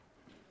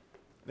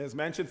As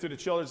mentioned through the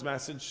children's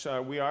message,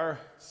 we are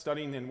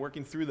studying and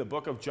working through the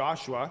book of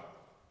Joshua,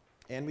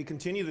 and we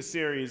continue the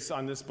series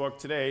on this book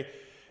today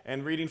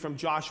and reading from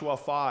Joshua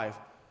 5.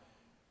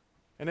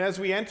 And as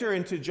we enter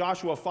into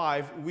Joshua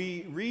 5,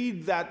 we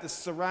read that the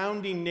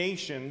surrounding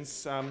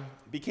nations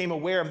became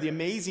aware of the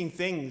amazing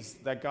things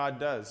that God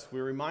does.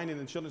 We're reminded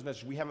in the children's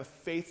message, we have a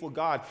faithful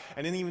God,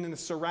 and then even in the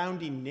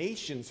surrounding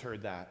nations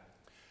heard that.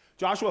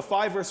 Joshua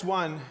 5 verse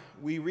 1,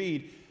 we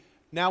read,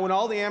 "Now when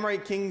all the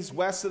Amorite kings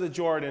west of the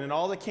Jordan and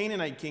all the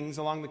Canaanite kings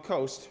along the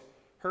coast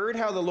heard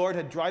how the Lord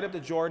had dried up the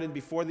Jordan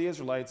before the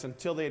Israelites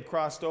until they had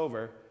crossed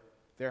over,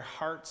 their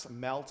hearts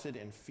melted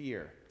in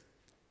fear,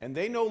 and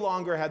they no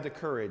longer had the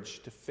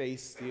courage to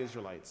face the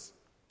Israelites."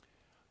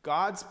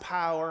 God's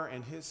power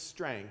and his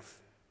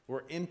strength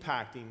were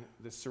impacting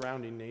the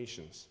surrounding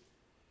nations.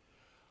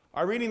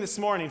 Our reading this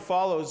morning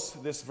follows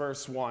this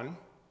verse 1.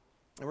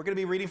 And we're going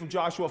to be reading from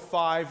Joshua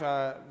 5,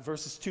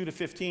 verses 2 to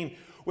 15,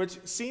 which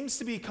seems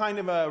to be kind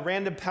of a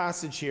random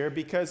passage here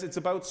because it's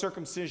about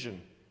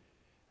circumcision.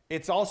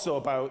 It's also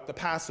about the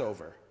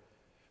Passover.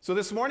 So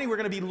this morning we're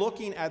going to be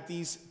looking at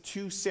these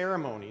two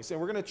ceremonies,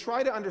 and we're going to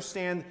try to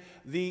understand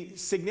the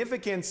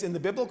significance in the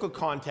biblical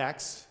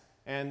context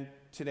and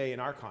today in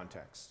our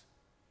context.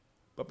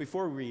 But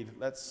before we read,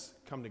 let's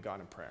come to God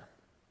in prayer.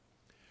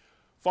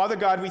 Father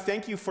God, we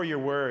thank you for your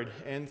word,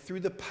 and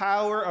through the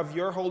power of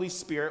your Holy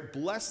Spirit,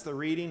 bless the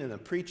reading and the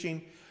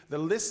preaching, the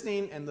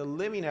listening and the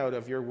living out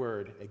of your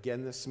word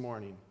again this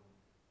morning.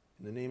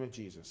 In the name of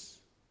Jesus,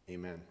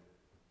 amen.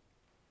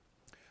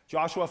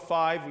 Joshua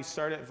 5, we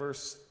start at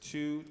verse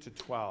 2 to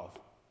 12.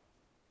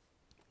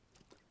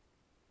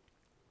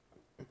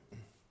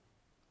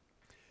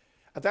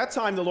 At that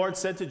time the Lord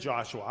said to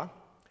Joshua,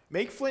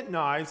 "Make flint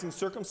knives and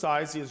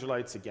circumcise the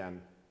Israelites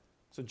again."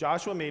 So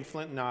Joshua made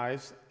flint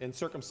knives and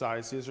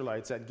circumcised the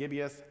Israelites at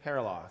Gibeath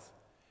Haaraloth.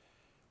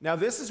 Now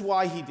this is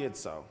why he did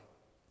so.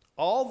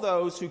 All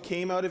those who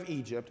came out of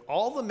Egypt,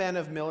 all the men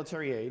of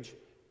military age,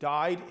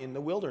 died in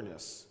the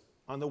wilderness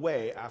on the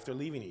way after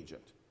leaving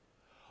Egypt.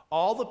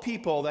 All the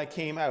people that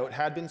came out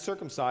had been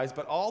circumcised,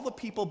 but all the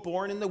people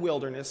born in the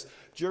wilderness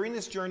during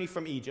this journey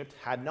from Egypt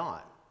had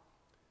not.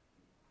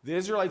 The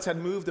Israelites had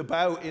moved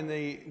about in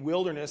the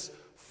wilderness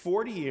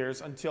 40 years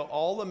until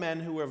all the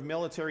men who were of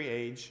military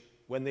age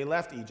when they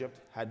left Egypt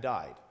had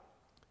died,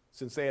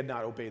 since they had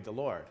not obeyed the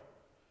Lord.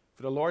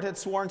 For the Lord had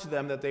sworn to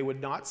them that they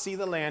would not see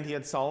the land he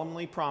had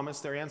solemnly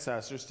promised their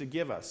ancestors to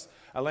give us,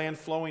 a land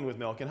flowing with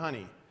milk and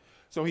honey.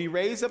 So he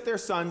raised up their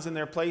sons in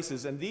their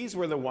places, and these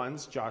were the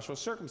ones Joshua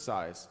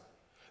circumcised.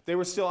 They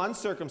were still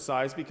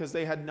uncircumcised because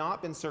they had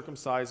not been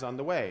circumcised on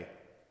the way.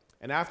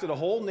 And after the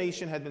whole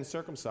nation had been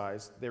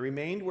circumcised, they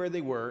remained where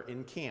they were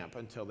in camp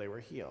until they were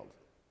healed.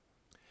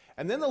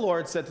 And then the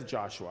Lord said to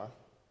Joshua,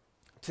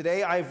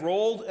 "Today I have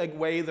rolled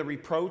away the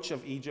reproach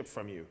of Egypt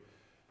from you."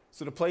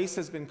 So the place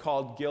has been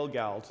called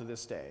Gilgal to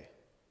this day.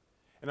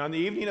 And on the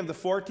evening of the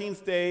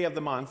 14th day of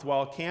the month,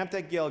 while camped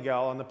at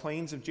Gilgal on the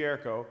plains of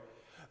Jericho,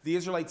 the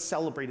Israelites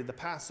celebrated the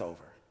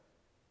Passover.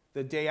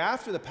 The day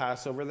after the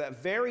Passover,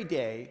 that very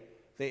day,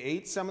 they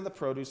ate some of the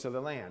produce of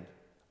the land,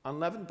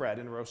 unleavened bread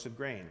and roasted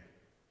grain.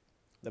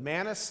 The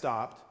manna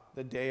stopped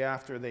the day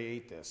after they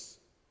ate this.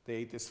 They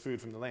ate this food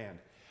from the land.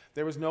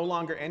 There was no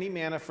longer any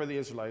manna for the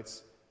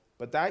Israelites,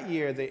 but that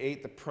year they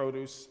ate the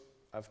produce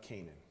of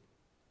Canaan.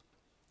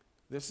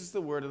 This is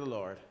the word of the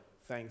Lord.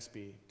 Thanks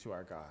be to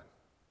our God.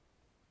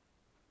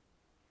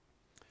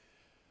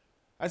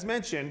 As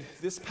mentioned,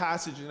 this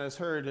passage, and as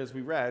heard as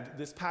we read,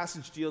 this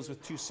passage deals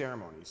with two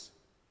ceremonies,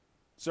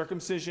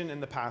 circumcision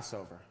and the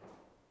Passover.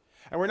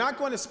 And we're not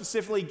going to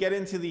specifically get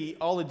into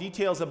all the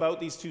details about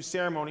these two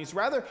ceremonies.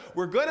 Rather,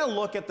 we're going to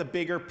look at the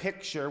bigger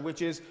picture,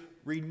 which is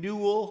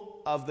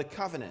renewal of the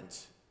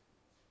covenant.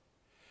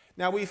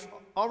 Now, we've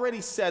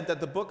already said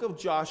that the book of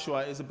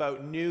Joshua is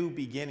about new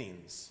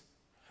beginnings.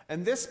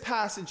 And this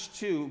passage,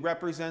 too,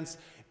 represents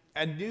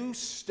a new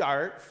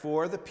start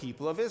for the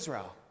people of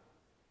Israel.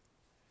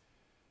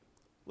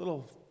 A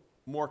little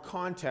more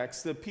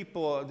context. The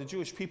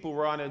Jewish people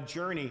were on a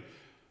journey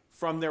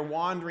from their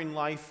wandering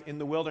life in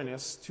the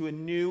wilderness to a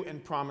new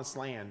and promised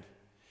land.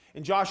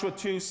 In Joshua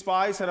 2,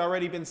 spies had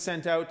already been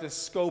sent out to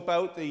scope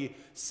out the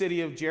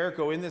city of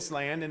Jericho in this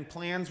land, and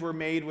plans were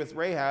made with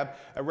Rahab,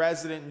 a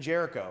resident in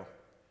Jericho.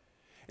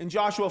 In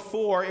Joshua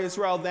 4,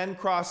 Israel then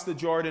crossed the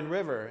Jordan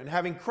River, and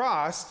having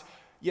crossed,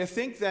 you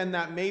think then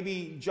that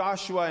maybe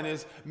Joshua and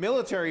his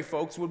military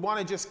folks would want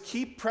to just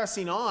keep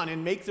pressing on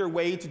and make their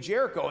way to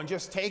Jericho and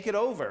just take it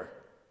over.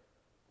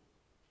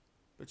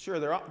 But sure,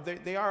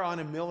 they are on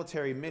a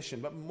military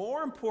mission, but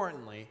more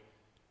importantly,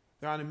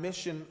 they're on a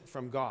mission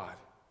from God.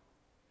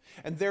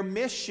 And their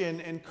mission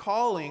and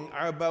calling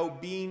are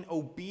about being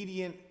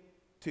obedient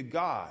to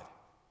God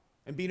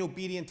and being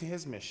obedient to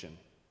his mission.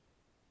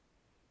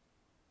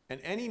 And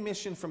any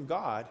mission from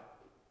God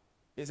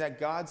is at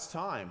God's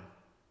time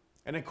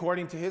and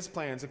according to his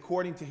plans,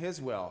 according to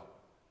his will.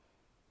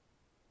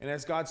 And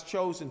as God's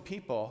chosen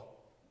people,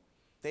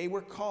 they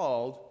were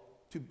called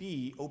to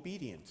be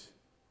obedient.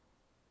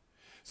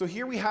 So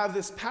here we have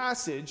this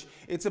passage.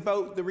 It's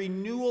about the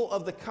renewal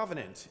of the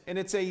covenant, and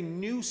it's a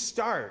new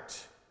start.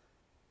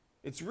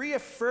 It's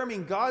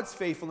reaffirming God's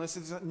faithfulness.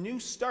 It's a new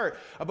start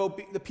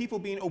about the people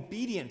being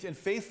obedient and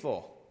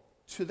faithful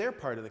to their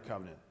part of the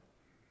covenant.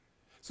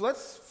 So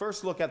let's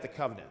first look at the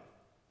covenant.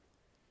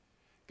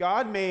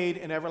 God made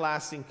an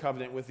everlasting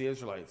covenant with the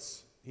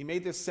Israelites. He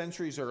made this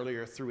centuries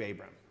earlier through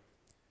Abram.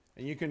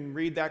 And you can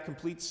read that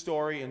complete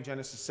story in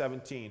Genesis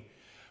 17.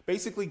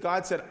 Basically,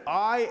 God said,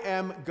 I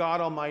am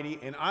God Almighty,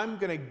 and I'm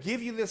going to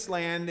give you this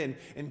land and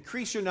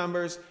increase your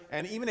numbers,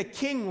 and even a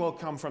king will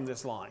come from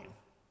this line.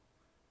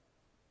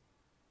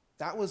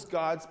 That was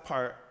God's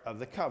part of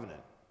the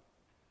covenant.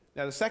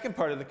 Now, the second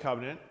part of the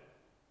covenant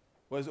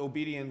was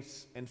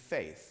obedience and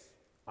faith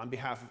on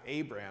behalf of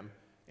Abraham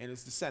and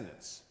his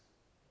descendants.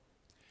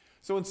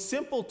 So in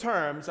simple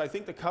terms, I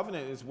think the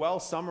covenant is well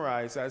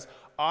summarized as,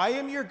 I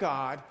am your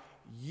God,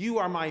 you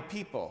are my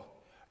people.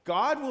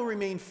 God will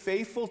remain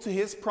faithful to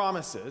his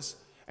promises,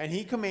 and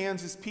he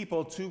commands his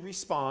people to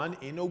respond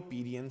in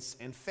obedience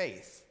and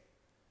faith.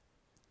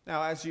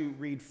 Now, as you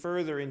read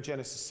further in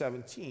Genesis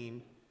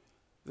 17,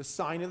 the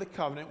sign of the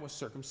covenant was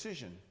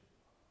circumcision.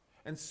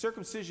 And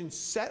circumcision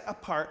set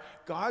apart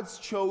God's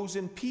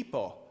chosen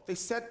people. They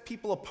set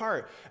people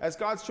apart as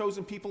God's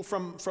chosen people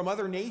from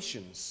other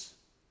nations.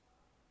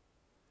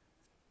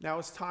 Now,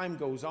 as time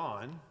goes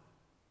on,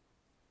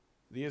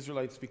 the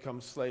Israelites become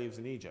slaves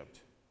in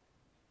Egypt.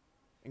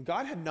 And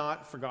God had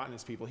not forgotten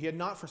his people. He had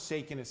not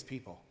forsaken his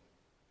people.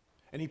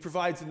 And he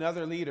provides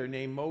another leader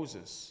named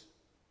Moses.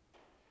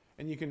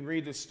 And you can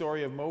read the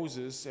story of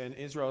Moses and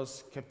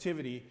Israel's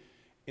captivity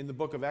in the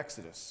book of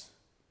Exodus.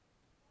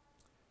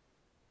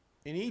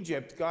 In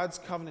Egypt, God's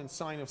covenant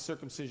sign of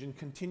circumcision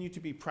continued to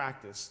be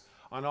practiced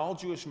on all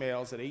Jewish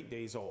males at 8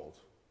 days old.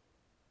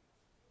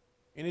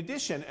 In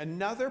addition,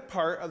 another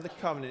part of the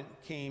covenant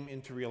came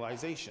into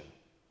realization.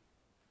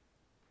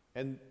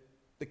 And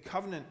the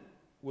covenant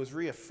was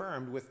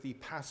reaffirmed with the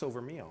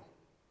Passover meal.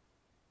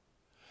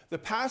 The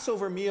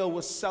Passover meal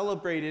was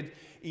celebrated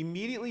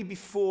immediately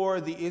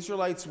before the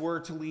Israelites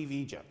were to leave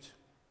Egypt.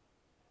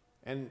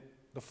 And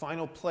the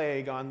final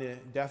plague on the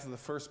death of the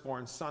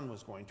firstborn son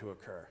was going to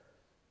occur.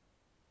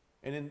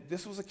 And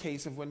this was a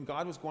case of when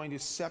God was going to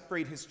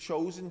separate his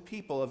chosen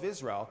people of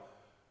Israel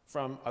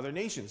from other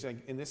nations,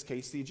 in this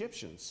case, the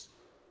Egyptians.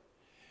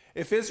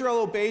 If Israel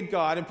obeyed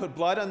God and put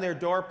blood on their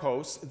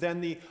doorposts,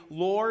 then the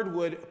Lord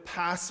would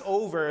pass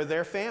over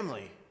their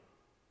family.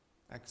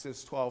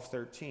 Exodus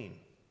 12:13.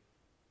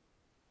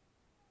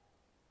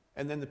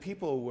 And then the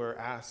people were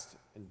asked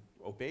and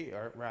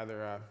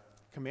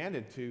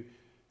commanded to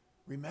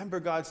remember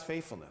God's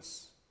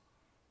faithfulness,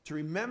 to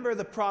remember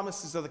the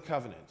promises of the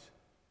covenant.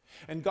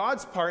 And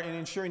God's part in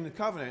ensuring the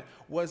covenant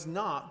was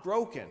not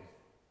broken.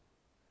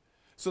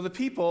 So the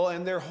people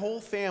and their whole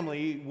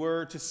family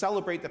were to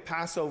celebrate the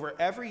Passover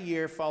every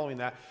year following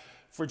that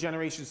for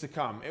generations to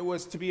come. It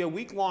was to be a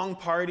week-long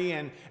party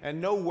and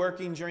no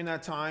working during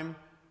that time.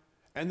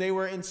 And they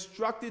were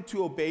instructed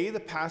to obey the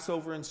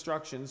Passover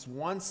instructions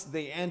once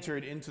they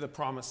entered into the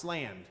promised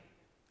land.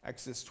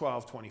 Exodus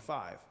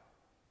 12:25.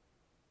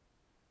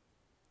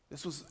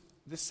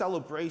 This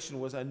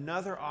celebration was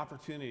another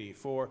opportunity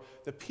for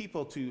the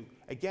people to,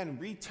 again,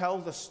 retell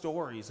the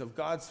stories of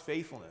God's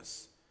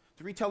faithfulness,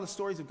 to retell the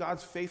stories of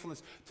God's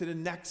faithfulness to the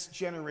next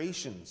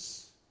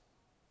generations.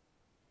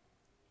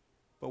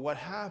 But what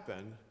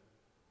happened,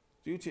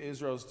 due to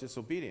Israel's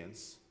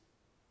disobedience,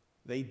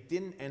 they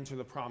didn't enter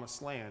the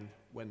promised land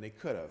when they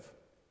could have.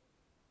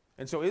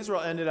 And so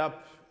Israel ended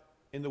up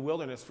in the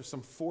wilderness for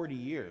some 40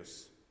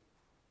 years.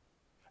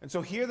 And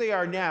so here they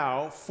are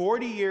now,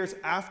 40 years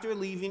after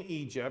leaving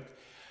Egypt,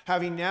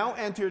 having now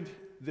entered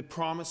the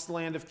promised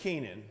land of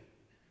Canaan,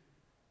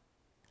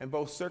 and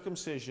both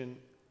circumcision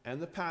and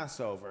the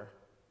Passover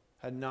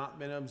had not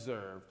been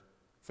observed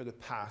for the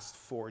past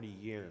 40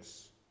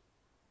 years.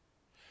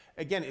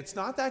 Again, it's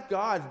not that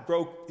God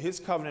broke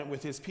his covenant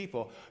with his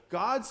people.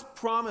 God's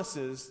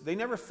promises, they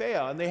never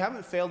fail, and they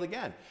haven't failed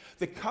again.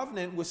 The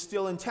covenant was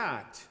still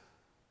intact,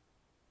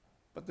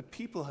 but the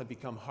people had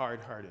become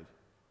hard-hearted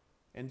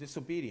and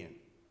disobedient.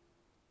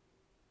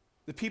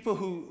 The people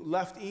who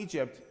left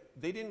Egypt,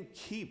 they didn't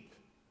keep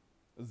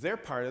their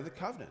part of the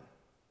covenant.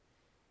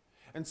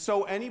 And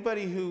so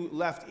anybody who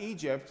left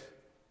Egypt,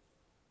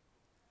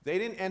 they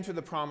didn't enter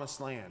the promised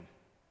land.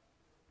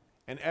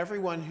 And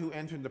everyone who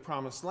entered the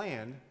promised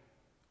land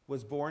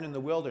was born in the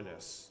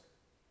wilderness.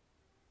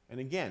 And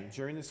again,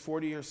 during this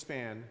 40-year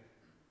span,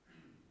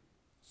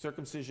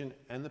 circumcision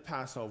and the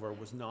Passover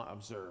was not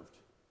observed.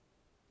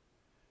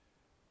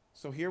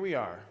 So here we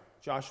are,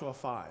 Joshua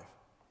 5.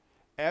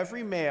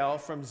 Every male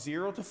from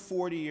 0 to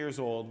 40 years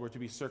old were to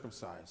be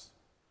circumcised.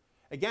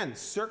 Again,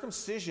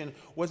 circumcision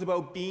was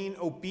about being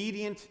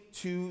obedient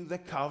to the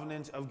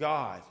covenant of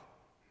God.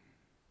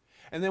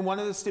 And then one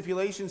of the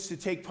stipulations to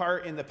take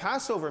part in the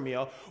Passover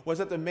meal was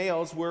that the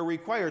males were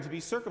required to be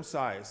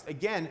circumcised,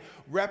 again,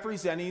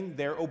 representing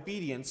their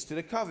obedience to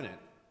the covenant.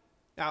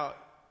 Now,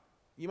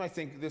 you might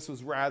think this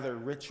was rather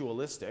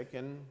ritualistic,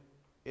 and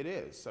It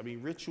is. I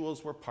mean,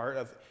 rituals were part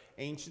of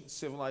ancient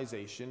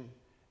civilization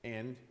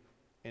and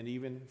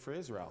even for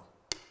Israel.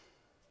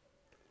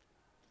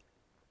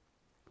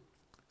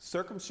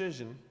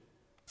 Circumcision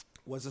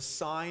was a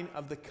sign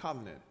of the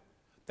covenant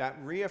that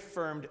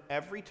reaffirmed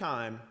every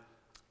time,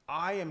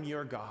 I am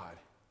your God.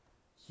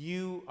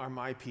 You are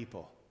my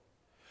people.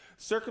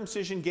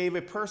 Circumcision gave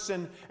a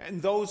person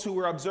and those who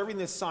were observing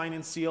this sign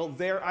and seal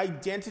their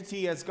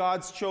identity as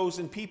God's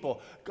chosen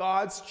people,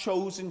 God's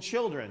chosen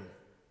children.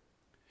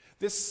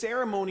 This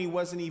ceremony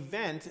was an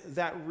event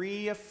that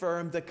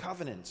reaffirmed the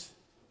covenant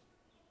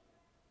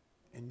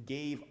and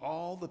gave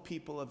all the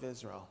people of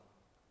Israel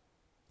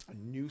a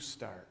new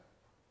start.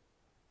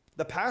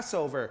 The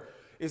Passover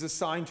is a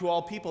sign to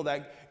all people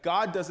that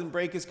God doesn't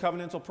break his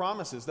covenantal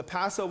promises. The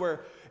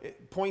Passover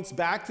points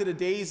back to the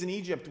days in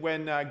Egypt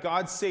when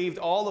God saved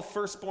all the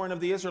firstborn of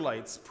the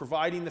Israelites,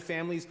 providing the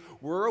families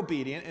were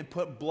obedient and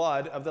put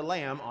blood of the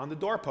lamb on the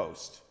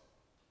doorpost.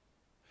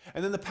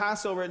 And then the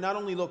Passover, it not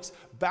only looks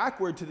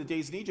backward to the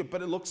days in Egypt,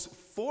 but it looks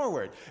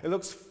forward. It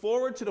looks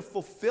forward to the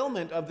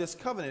fulfillment of this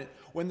covenant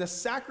when the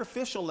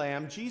sacrificial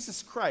lamb,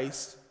 Jesus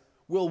Christ,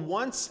 will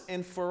once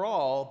and for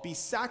all be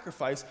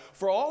sacrificed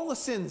for all the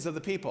sins of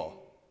the people.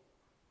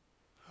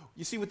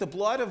 You see, with the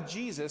blood of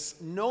Jesus,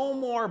 no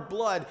more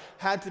blood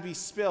had to be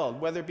spilled,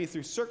 whether it be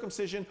through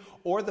circumcision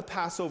or the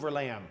Passover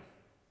lamb.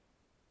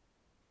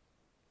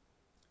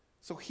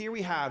 So here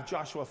we have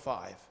Joshua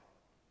 5.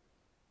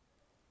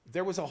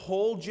 There was a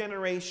whole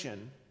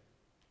generation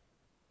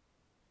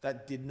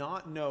that did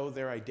not know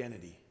their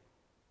identity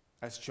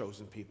as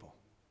chosen people.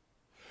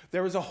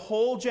 There was a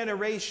whole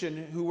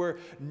generation who were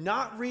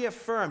not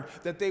reaffirmed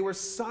that they were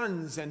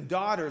sons and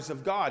daughters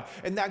of God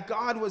and that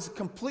God was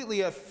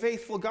completely a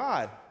faithful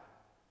God.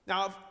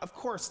 Now, of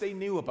course, they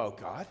knew about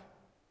God,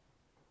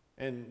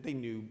 and they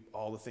knew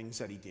all the things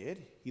that he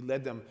did. He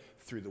led them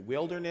through the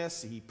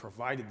wilderness. He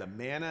provided the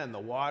manna and the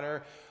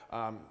water.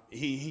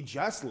 He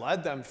just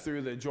led them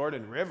through the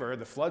Jordan River,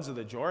 the floods of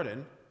the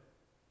Jordan.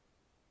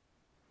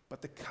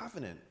 But the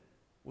covenant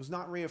was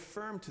not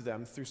reaffirmed to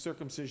them through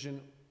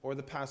circumcision or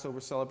the Passover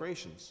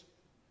celebrations.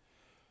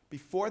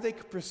 Before they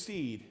could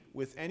proceed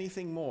with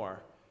anything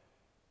more,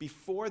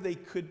 before they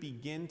could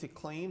begin to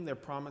claim their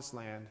promised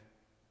land,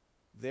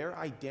 their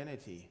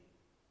identity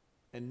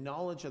and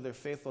knowledge of their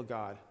faithful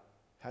God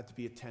had to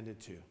be attended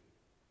to.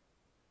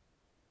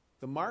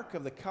 The mark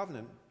of the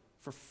covenant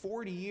for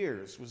 40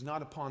 years was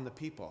not upon the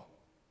people.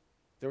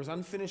 There was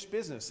unfinished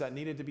business that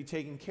needed to be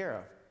taken care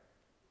of.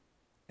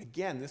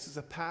 Again, this is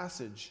a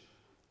passage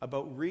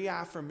about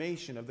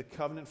reaffirmation of the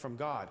covenant from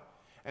God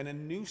and a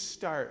new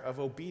start of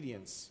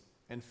obedience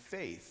and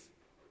faith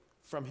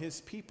from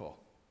his people.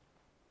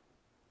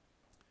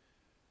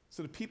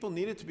 So the people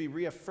needed to be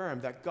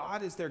reaffirmed that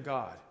God is their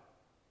God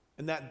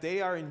and that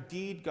they are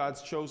indeed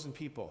God's chosen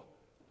people.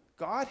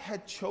 God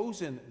had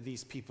chosen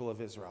these people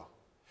of Israel.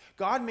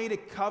 God made a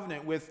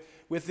covenant with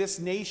this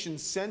nation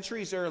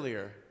centuries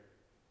earlier,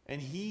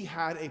 and he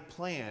had a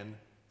plan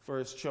for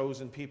his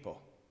chosen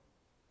people.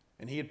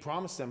 And he had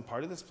promised them,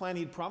 part of this plan,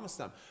 he had promised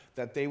them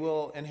that they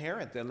will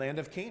inherit the land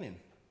of Canaan.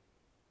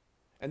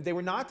 And they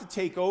were not to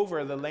take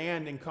over the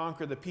land and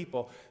conquer the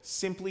people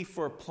simply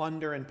for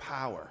plunder and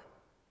power.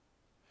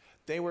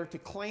 They were to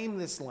claim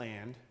this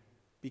land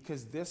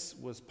because this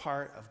was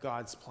part of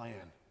God's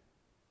plan.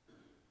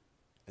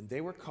 And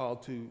they were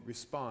called to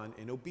respond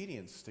in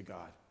obedience to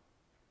God.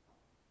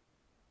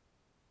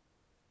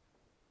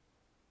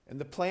 And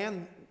the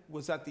plan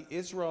was that the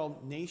Israel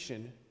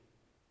nation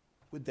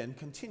would then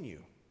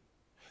continue.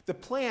 The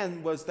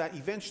plan was that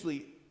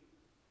eventually,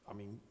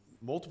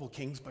 multiple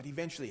kings, but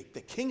eventually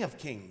the King of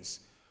Kings,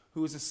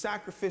 who was a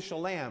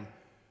sacrificial lamb,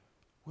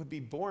 would be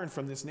born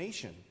from this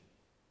nation.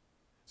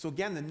 So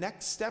again, the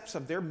next steps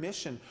of their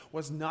mission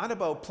was not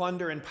about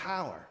plunder and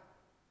power,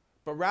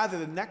 but rather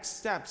the next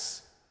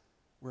steps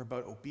were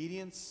about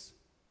obedience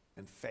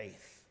and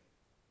faith.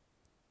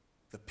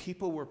 The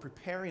people were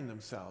preparing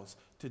themselves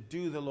to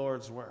do the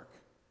Lord's work.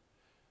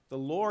 The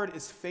Lord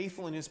is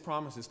faithful in his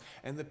promises,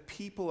 and the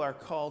people are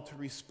called to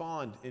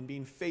respond in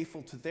being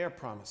faithful to their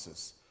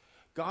promises.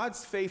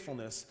 God's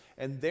faithfulness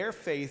and their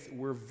faith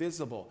were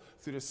visible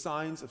through the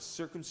signs of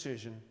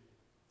circumcision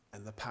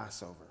and the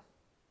Passover.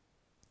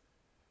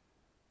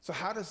 So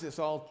how does this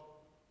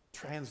all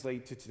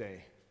translate to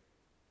today?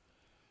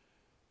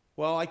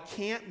 Well, I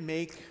can't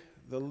make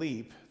the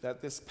leap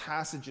that this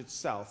passage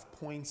itself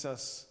points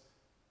us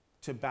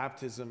to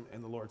baptism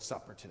and the Lord's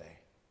Supper today.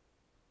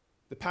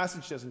 The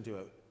passage doesn't do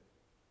it,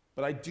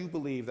 but I do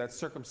believe that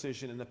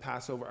circumcision and the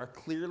Passover are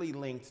clearly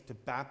linked to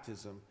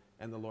baptism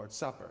and the Lord's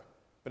Supper.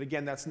 But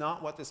again, that's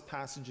not what this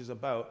passage is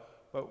about,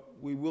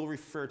 but we will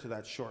refer to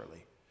that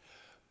shortly.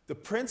 The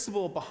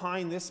principle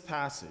behind this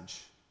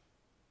passage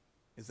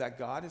is that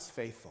God is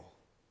faithful.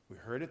 We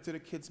heard it through the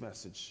kids'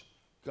 message.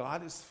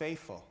 God is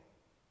faithful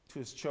to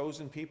his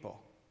chosen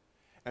people.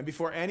 And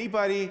before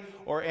anybody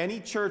or any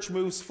church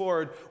moves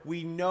forward,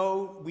 we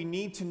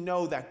need to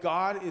know that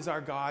God is our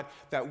God,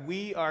 that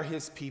we are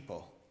his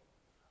people.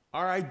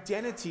 Our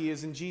identity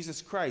is in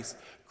Jesus Christ.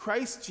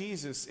 Christ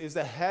Jesus is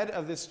the head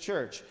of this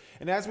church.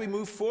 And as we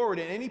move forward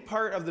in any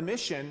part of the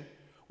mission,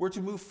 we're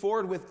to move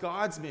forward with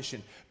God's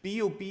mission.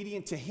 Be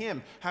obedient to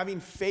him, having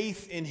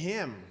faith in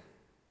him.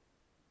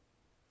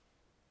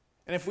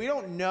 And if we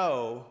don't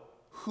know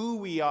who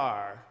we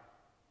are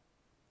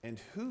and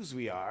whose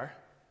we are,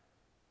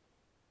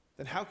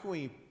 then how can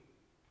we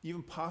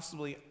even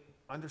possibly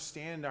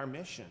understand our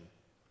mission,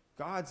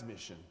 God's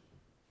mission?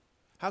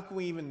 How can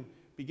we even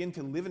begin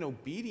to live in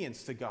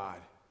obedience to God?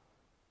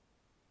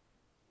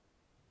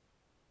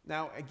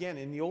 Now, again,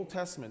 in the Old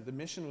Testament, the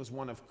mission was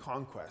one of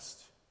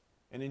conquest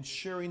and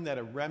ensuring that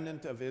a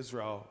remnant of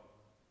Israel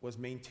was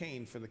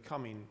maintained for the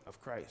coming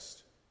of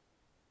Christ.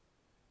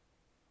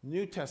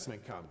 New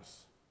Testament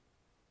comes.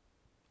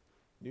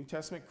 New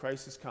Testament,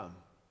 Christ has come.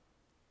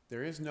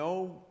 There is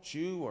no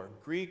Jew or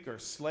Greek or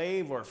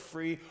slave or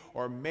free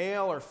or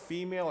male or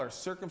female or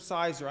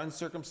circumcised or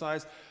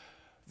uncircumcised.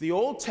 The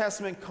Old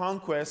Testament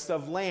conquest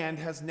of land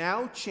has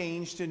now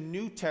changed to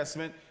New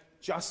Testament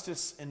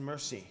justice and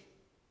mercy.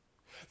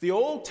 The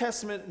Old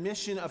Testament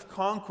mission of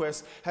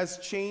conquest has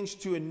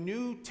changed to a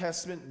New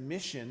Testament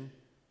mission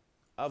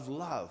of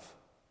love.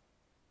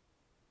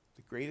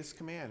 The greatest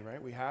command,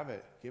 right? We have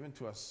it given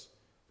to us.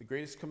 The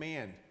greatest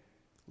command,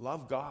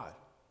 love God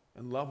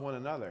and love one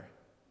another.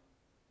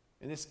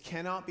 And this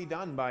cannot be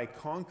done by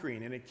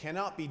conquering, and it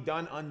cannot be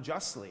done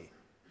unjustly.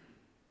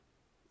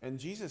 And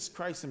Jesus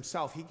Christ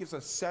himself, he gives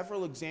us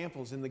several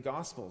examples in the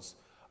Gospels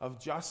of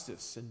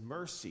justice and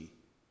mercy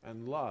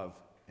and love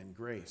and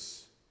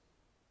grace.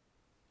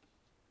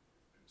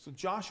 So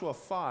Joshua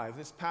 5,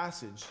 this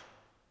passage,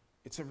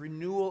 it's a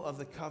renewal of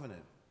the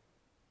covenant.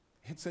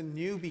 It's a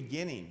new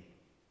beginning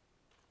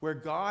where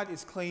God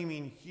is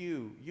claiming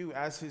you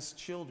as his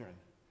children.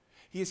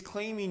 He is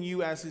claiming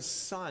you as his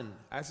son,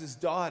 as his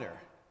daughter.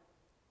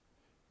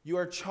 You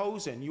are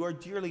chosen. You are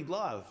dearly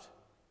loved.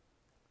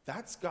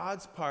 That's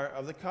God's part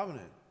of the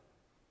covenant.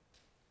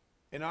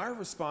 And our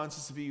response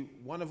is to be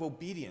one of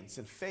obedience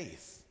and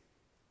faith,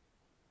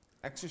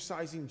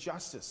 exercising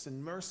justice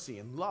and mercy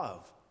and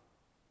love.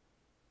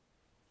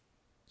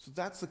 So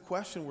that's the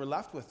question we're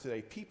left with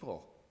today.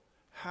 People,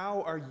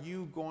 how are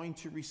you going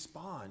to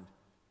respond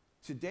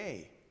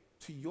today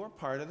to your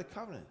part of the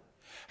covenant?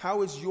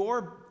 How is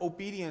your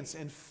obedience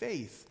and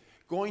faith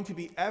going to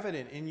be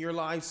evident in your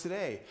lives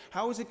today?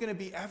 How is it going to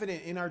be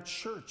evident in our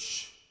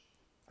church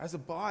as a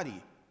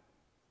body,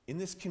 in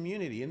this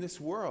community, in this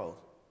world?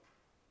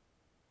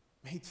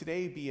 May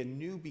today be a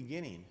new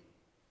beginning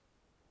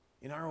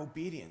in our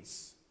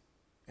obedience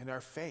and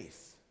our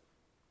faith.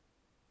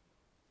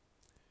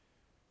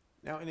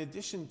 Now, in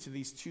addition to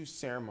these two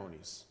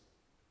ceremonies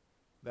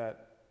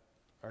that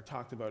are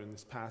talked about in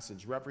this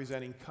passage,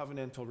 representing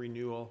covenantal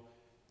renewal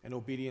and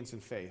obedience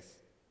and faith,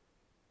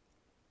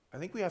 I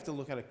think we have to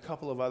look at a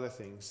couple of other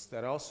things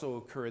that also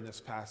occur in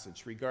this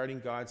passage regarding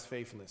God's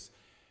faithfulness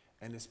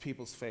and his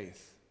people's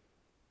faith.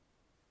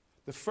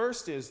 The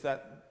first is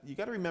that you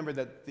got to remember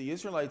that the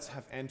Israelites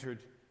have entered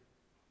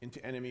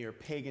into enemy or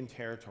pagan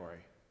territory.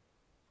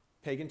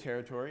 Pagan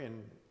territory,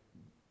 and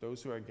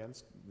those who are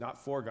against,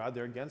 not for God,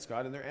 they're against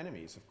God, and they're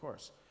enemies, of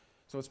course.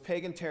 So it's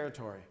pagan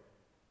territory.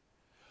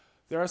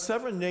 There are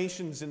several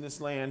nations in this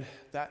land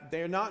that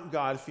they're not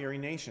God-fearing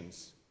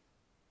nations.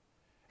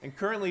 And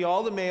currently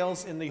all the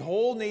males in the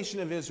whole nation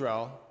of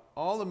Israel,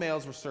 all the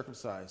males were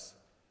circumcised.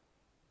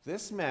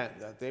 This meant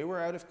that they were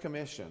out of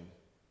commission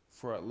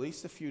for at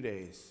least a few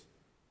days.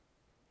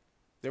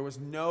 There was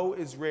no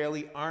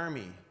Israeli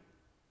army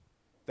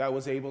that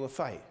was able to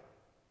fight.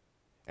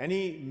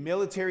 Any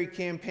military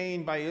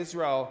campaign by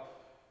Israel,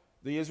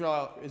 the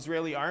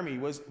Israeli army,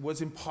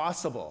 was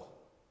impossible.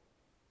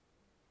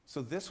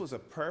 So this was a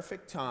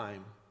perfect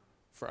time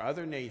for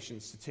other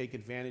nations to take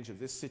advantage of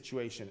this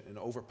situation and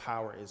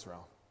overpower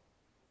Israel.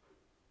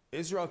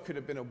 Israel could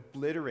have been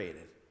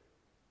obliterated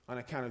on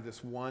account of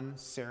this one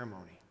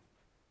ceremony.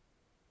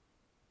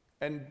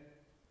 And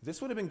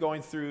this would have been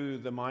going through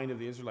the mind of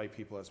the Israelite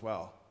people as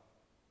well.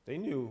 They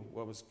knew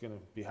what was going to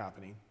be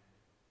happening.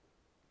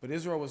 But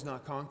Israel was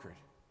not conquered.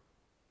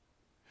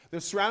 The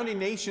surrounding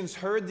nations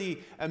heard the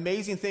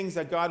amazing things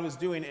that God was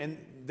doing,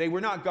 and they were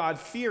not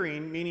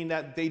God-fearing, meaning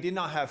that they did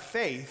not have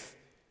faith,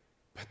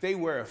 but they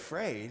were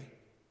afraid.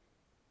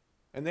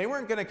 And they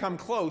weren't going to come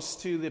close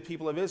to the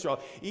people of Israel,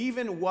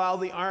 even while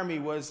the army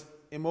was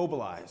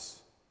immobilized.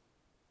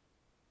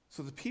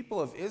 So the people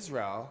of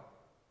Israel,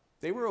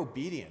 they were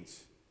obedient,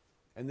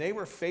 and they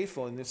were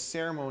faithful in this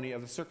ceremony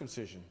of the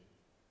circumcision.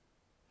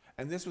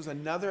 And this was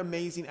another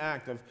amazing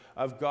act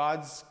of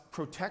God's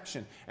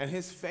protection and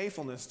his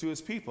faithfulness to his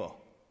people.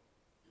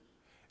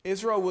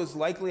 Israel was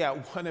likely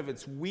at one of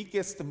its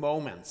weakest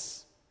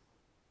moments,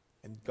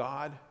 and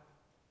God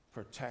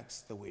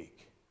protects the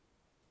weak.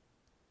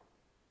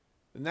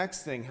 The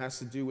next thing has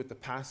to do with the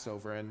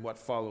Passover and what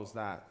follows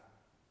that.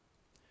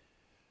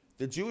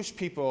 The Jewish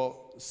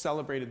people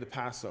celebrated the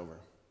Passover.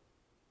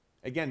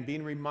 Again,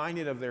 being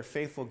reminded of their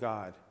faithful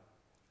God,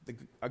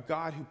 a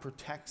God who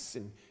protects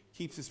and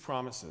keeps his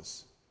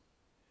promises.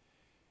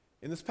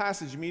 In this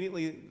passage,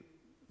 immediately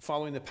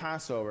following the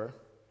Passover,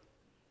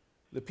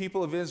 the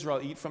people of Israel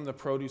eat from the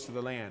produce of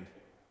the land,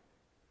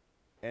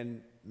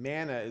 and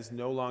manna is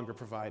no longer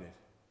provided.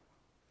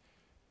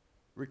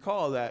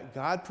 Recall that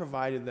God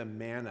provided them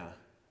manna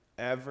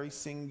every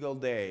single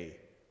day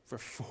for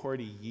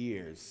 40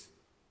 years.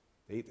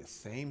 They ate the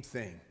same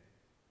thing.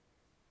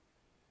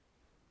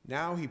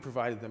 Now he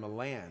provided them a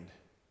land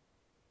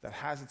that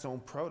has its own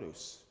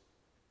produce.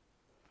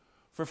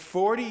 For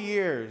 40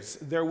 years,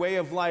 their way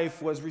of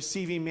life was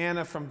receiving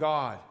manna from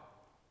God.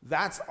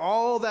 That's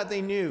all that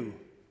they knew.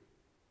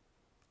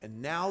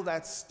 And now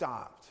that's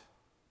stopped.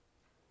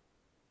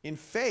 In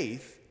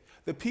faith,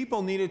 the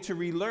people needed to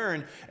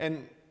relearn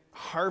and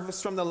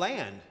harvest from the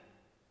land.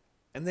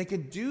 And they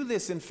could do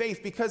this in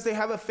faith because they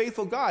have a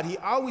faithful God. He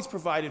always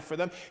provided for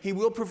them. He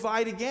will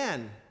provide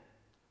again.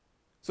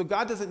 So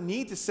God doesn't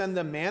need to send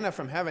them manna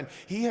from heaven.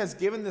 He has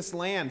given this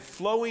land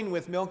flowing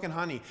with milk and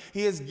honey.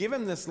 He has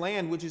given this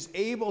land which is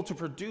able to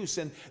produce,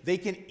 and they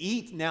can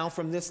eat now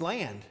from this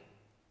land.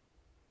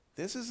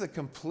 This is a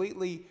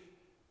completely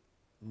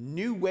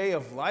new way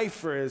of life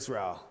for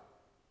Israel.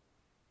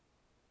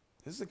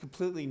 This is a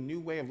completely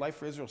new way of life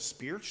for Israel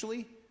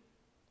spiritually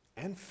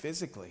and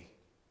physically.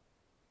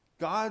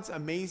 God's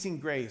amazing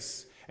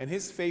grace and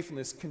his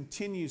faithfulness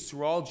continues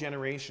through all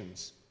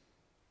generations,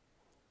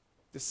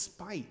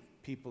 despite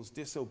people's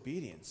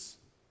disobedience.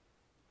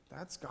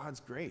 That's God's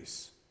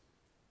grace.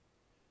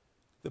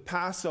 The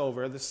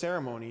Passover, the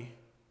ceremony,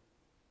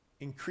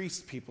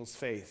 increased people's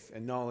faith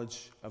and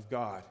knowledge of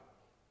God.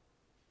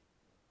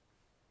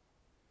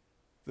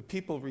 The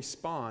people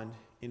respond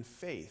in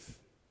faith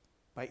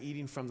by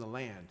eating from the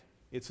land.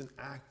 It's an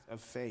act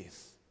of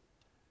faith.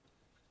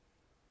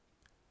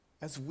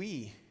 As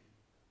we,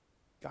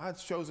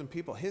 God's chosen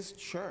people, his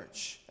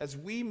church, as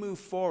we move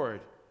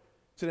forward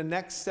to the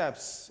next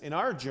steps in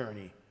our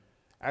journey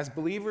as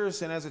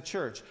believers and as a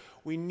church,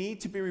 we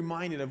need to be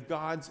reminded of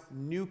God's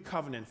new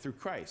covenant through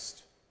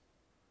Christ.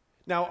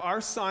 Now,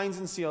 our signs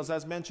and seals,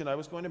 as mentioned, I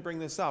was going to bring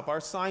this up. Our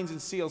signs and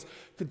seals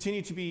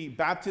continue to be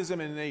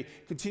baptism, and they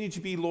continue to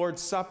be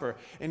Lord's Supper,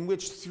 in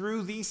which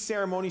through these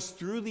ceremonies,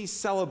 through these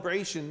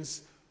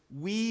celebrations,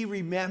 we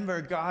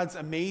remember God's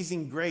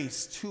amazing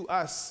grace to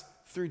us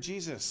through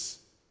Jesus.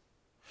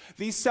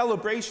 These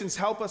celebrations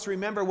help us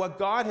remember what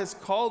God has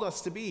called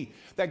us to be,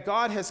 that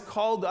God has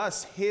called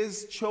us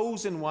his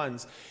chosen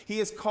ones. He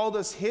has called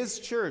us his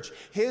church,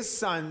 his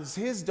sons,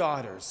 his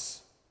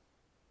daughters.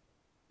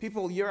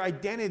 People, your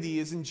identity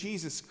is in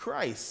Jesus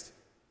Christ.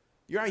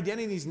 Your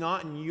identity is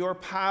not in your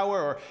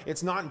power, or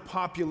it's not in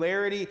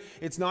popularity.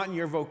 It's not in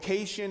your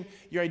vocation.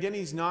 Your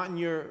identity is not in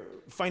your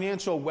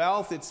financial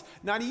wealth. It's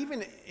not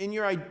even in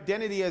your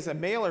identity as a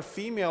male or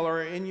female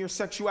or in your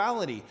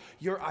sexuality.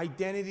 Your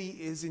identity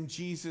is in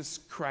Jesus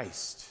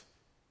Christ.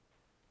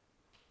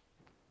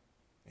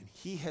 And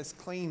he has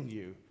claimed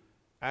you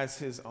as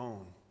his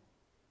own.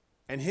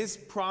 And his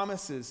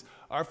promises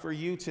are for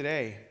you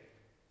today.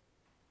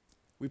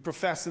 We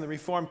profess in the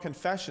Reformed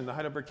Confession, the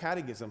Heidelberg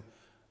Catechism,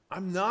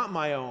 I'm not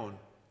my own,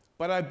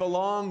 but I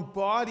belong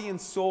body and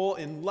soul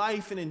in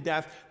life and in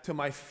death to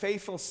my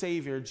faithful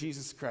Savior,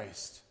 Jesus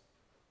Christ.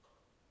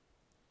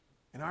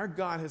 And our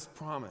God has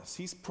promised,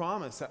 he's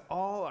promised that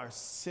all our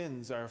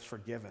sins are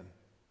forgiven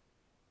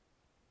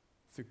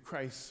through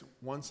Christ's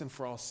once and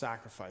for all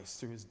sacrifice,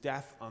 through his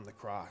death on the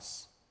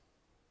cross.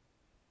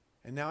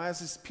 And now as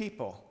his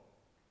people,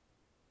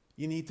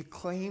 you need to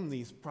claim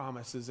these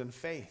promises in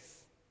faith.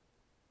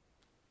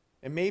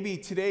 And maybe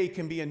today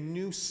can be a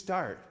new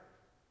start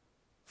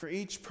for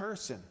each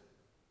person.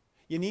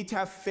 You need to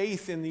have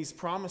faith in these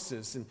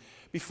promises. And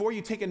before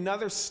you take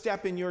another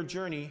step in your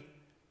journey,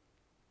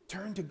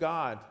 turn to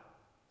God.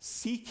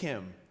 Seek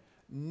him.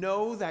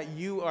 Know that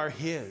you are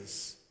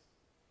his.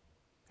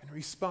 And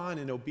respond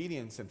in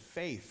obedience and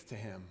faith to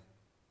him.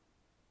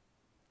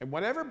 And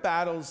whatever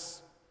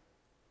battles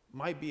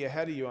might be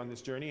ahead of you on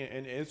this journey,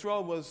 and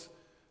Israel was,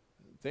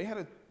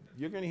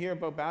 you're going to hear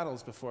about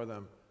battles before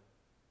them.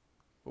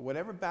 But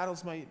whatever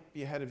battles might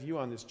be ahead of you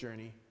on this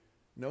journey,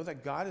 know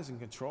that God is in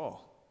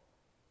control.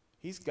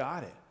 He's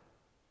got it.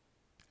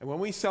 And when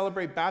we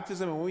celebrate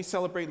baptism and when we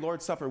celebrate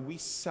Lord's Supper, we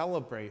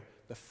celebrate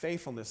the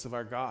faithfulness of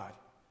our God.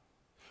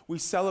 We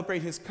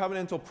celebrate his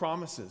covenantal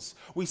promises.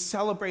 We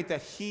celebrate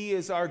that he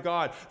is our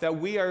God, that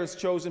we are his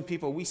chosen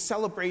people. We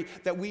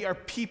celebrate that we are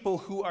people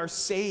who are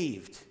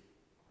saved.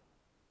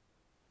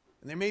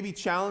 And there may be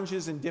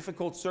challenges and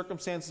difficult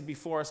circumstances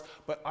before us,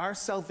 but our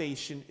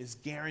salvation is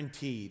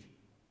guaranteed.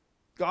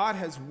 God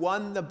has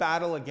won the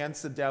battle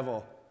against the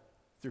devil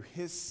through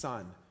his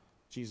Son,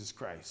 Jesus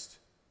Christ.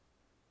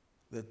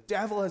 The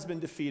devil has been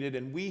defeated,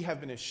 and we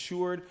have been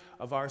assured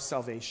of our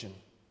salvation.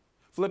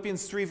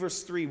 Philippians 3,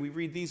 verse 3, we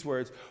read these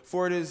words,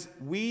 "For it is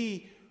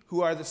we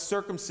who are the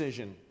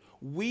circumcision,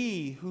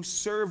 we who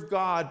serve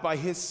God by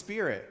his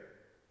Spirit,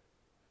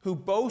 who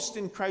boast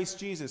in Christ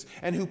Jesus,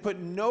 and who put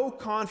no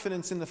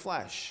confidence in the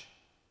flesh."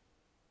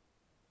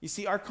 You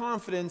see, our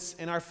confidence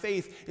and our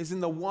faith is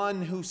in the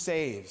one who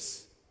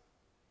saves,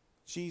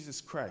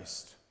 Jesus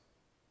Christ.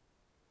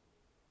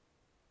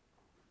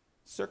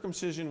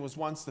 Circumcision was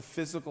once the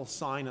physical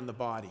sign on the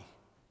body,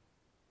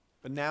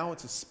 but now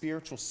it's a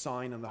spiritual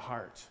sign on the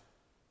heart.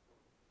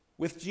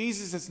 With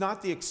Jesus, it's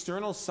not the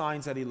external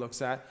signs that he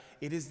looks at,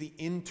 it is the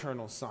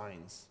internal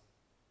signs.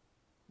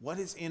 What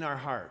is in our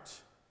heart?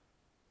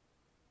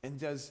 And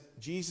does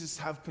Jesus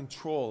have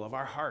control of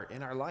our heart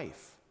and our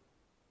life?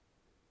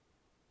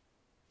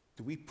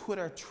 Do we put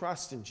our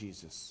trust in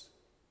Jesus?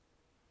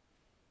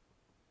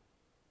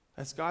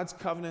 As God's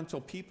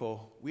covenantal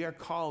people, we are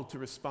called to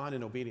respond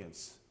in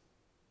obedience.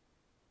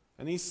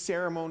 And these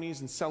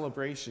ceremonies and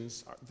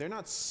celebrations, they're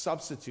not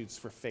substitutes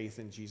for faith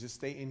in Jesus.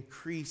 They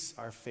increase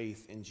our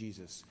faith in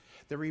Jesus.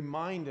 They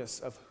remind us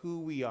of who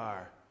we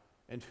are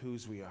and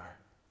whose we are.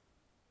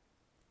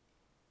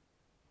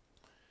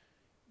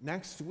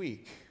 Next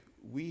week,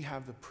 we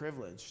have the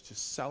privilege to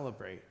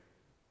celebrate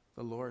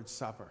the Lord's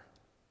Supper.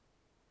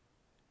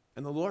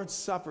 And the Lord's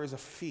Supper is a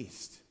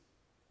feast.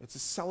 It's a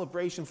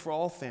celebration for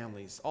all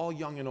families, all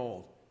young and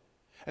old.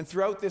 And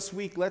throughout this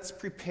week, let's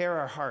prepare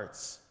our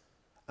hearts.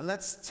 And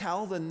let's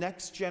tell the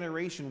next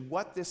generation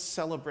what this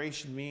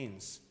celebration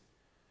means.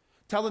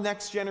 Tell the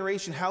next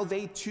generation how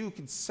they too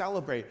can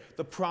celebrate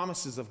the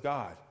promises of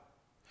God.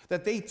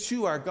 That they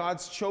too are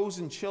God's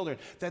chosen children.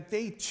 That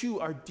they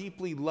too are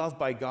deeply loved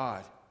by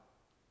God.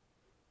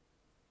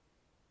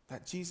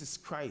 That Jesus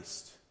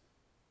Christ,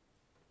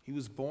 he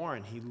was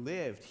born, he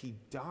lived, he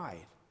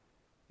died,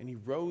 and he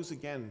rose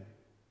again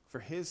for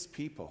his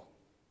people.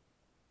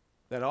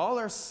 That all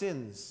our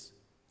sins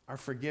are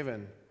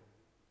forgiven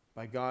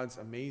by God's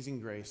amazing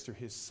grace through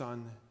his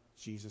Son,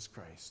 Jesus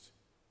Christ.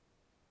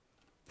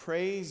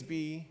 Praise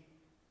be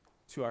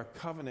to our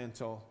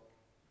covenantal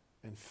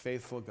and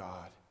faithful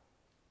God.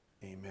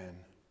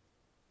 Amen.